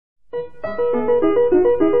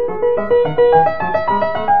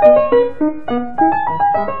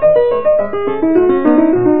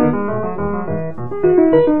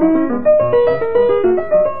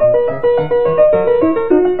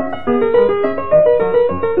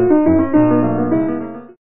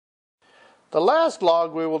The last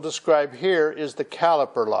log we will describe here is the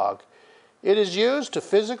caliper log. It is used to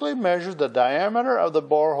physically measure the diameter of the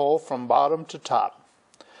borehole from bottom to top.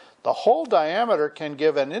 The hole diameter can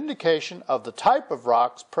give an indication of the type of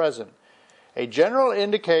rocks present, a general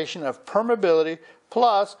indication of permeability,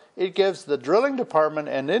 plus it gives the drilling department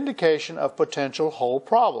an indication of potential hole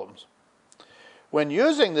problems. When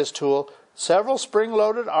using this tool, several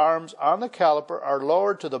spring-loaded arms on the caliper are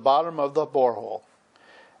lowered to the bottom of the borehole.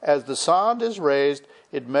 As the sonde is raised,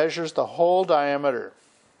 it measures the hole diameter.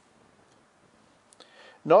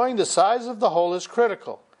 Knowing the size of the hole is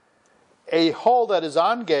critical. A hole that is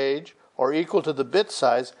on gauge, or equal to the bit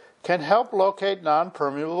size, can help locate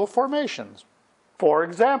non-permeable formations. For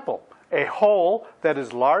example, a hole that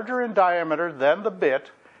is larger in diameter than the bit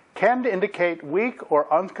can indicate weak or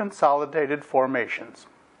unconsolidated formations.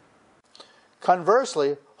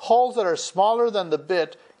 Conversely, holes that are smaller than the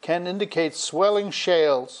bit can indicate swelling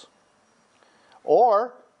shales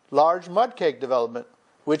or large mudcake development,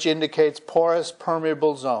 which indicates porous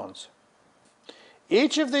permeable zones.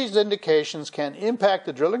 Each of these indications can impact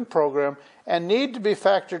the drilling program and need to be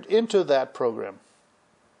factored into that program.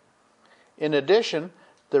 In addition,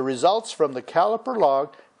 the results from the caliper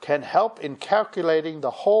log can help in calculating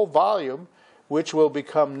the hole volume, which will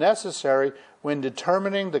become necessary when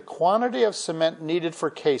determining the quantity of cement needed for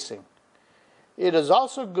casing. It is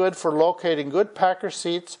also good for locating good packer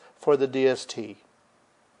seats for the DST.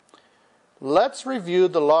 Let's review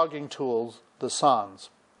the logging tools, the sondes.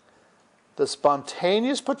 The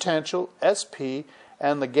spontaneous potential, SP,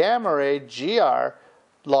 and the gamma ray, GR,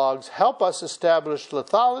 logs help us establish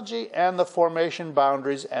lithology and the formation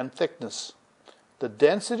boundaries and thickness. The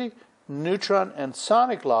density, neutron, and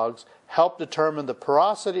sonic logs help determine the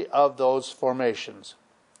porosity of those formations.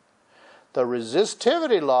 The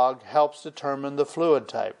resistivity log helps determine the fluid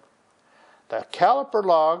type. The caliper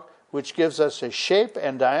log, which gives us a shape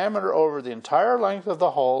and diameter over the entire length of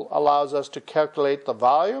the hole, allows us to calculate the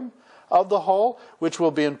volume of the hole, which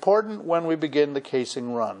will be important when we begin the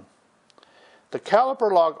casing run. The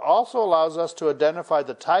caliper log also allows us to identify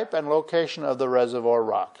the type and location of the reservoir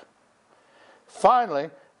rock. Finally,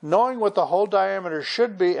 knowing what the hole diameter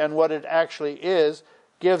should be and what it actually is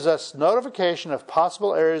gives us notification of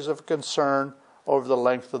possible areas of concern over the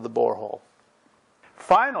length of the borehole.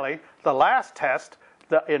 Finally, the last test,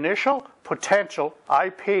 the initial potential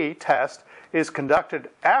IP test, is conducted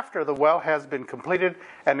after the well has been completed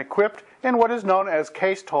and equipped in what is known as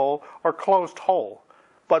cased hole or closed hole,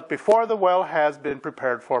 but before the well has been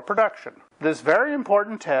prepared for production. This very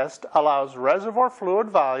important test allows reservoir fluid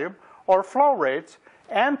volume or flow rates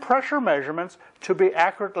and pressure measurements to be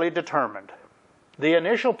accurately determined. The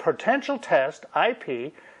initial potential test,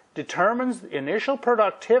 IP, determines the initial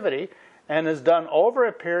productivity and is done over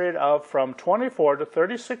a period of from 24 to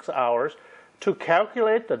 36 hours to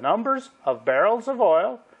calculate the numbers of barrels of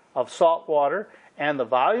oil, of salt water, and the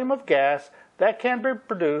volume of gas that can be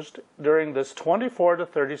produced during this 24 to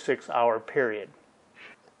 36 hour period.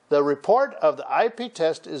 The report of the IP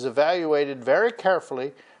test is evaluated very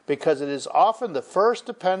carefully because it is often the first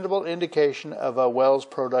dependable indication of a well's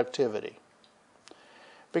productivity.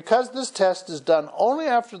 Because this test is done only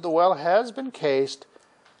after the well has been cased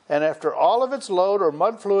and after all of its load or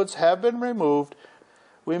mud fluids have been removed,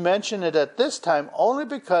 we mention it at this time only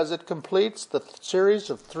because it completes the series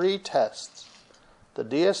of 3 tests: the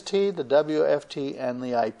DST, the WFT, and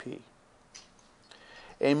the IP.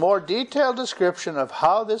 A more detailed description of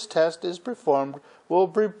how this test is performed will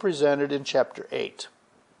be presented in Chapter 8.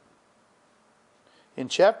 In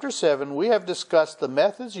Chapter 7, we have discussed the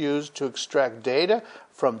methods used to extract data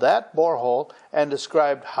from that borehole and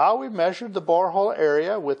described how we measured the borehole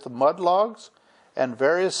area with the mud logs and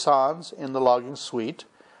various sondes in the logging suite,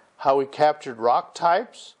 how we captured rock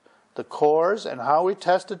types, the cores, and how we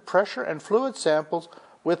tested pressure and fluid samples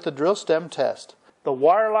with the drill stem test, the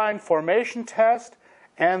wireline formation test,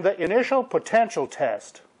 and the initial potential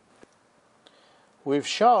test. We've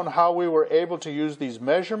shown how we were able to use these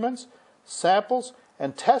measurements, samples,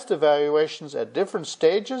 and test evaluations at different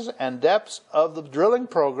stages and depths of the drilling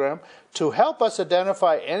program to help us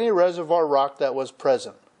identify any reservoir rock that was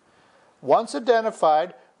present. Once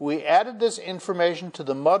identified, we added this information to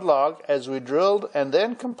the mud log as we drilled and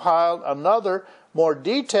then compiled another, more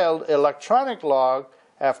detailed electronic log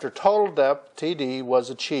after total depth, TD, was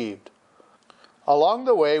achieved. Along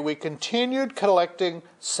the way, we continued collecting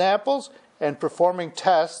samples and performing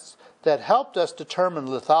tests that helped us determine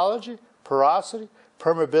lithology, porosity,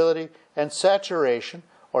 permeability, and saturation,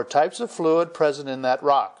 or types of fluid present in that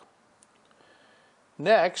rock.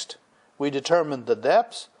 Next, we determined the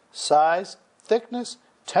depths, size, thickness,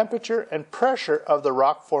 temperature, and pressure of the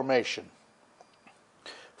rock formation.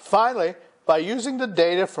 Finally, by using the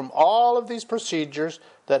data from all of these procedures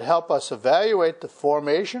that help us evaluate the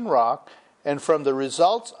formation rock and from the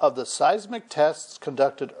results of the seismic tests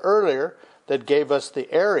conducted earlier that gave us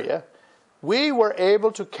the area, we were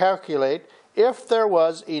able to calculate if there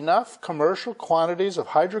was enough commercial quantities of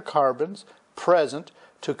hydrocarbons present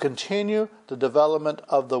to continue the development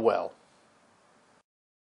of the well.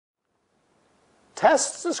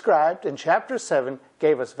 Tests described in Chapter 7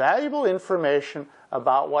 gave us valuable information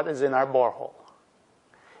about what is in our borehole.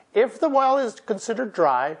 If the well is considered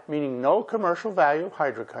dry, meaning no commercial value of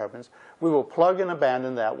hydrocarbons, we will plug and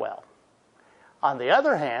abandon that well. On the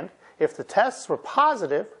other hand, if the tests were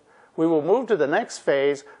positive, we will move to the next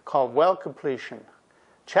phase called well completion.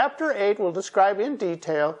 Chapter 8 will describe in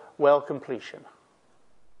detail well completion.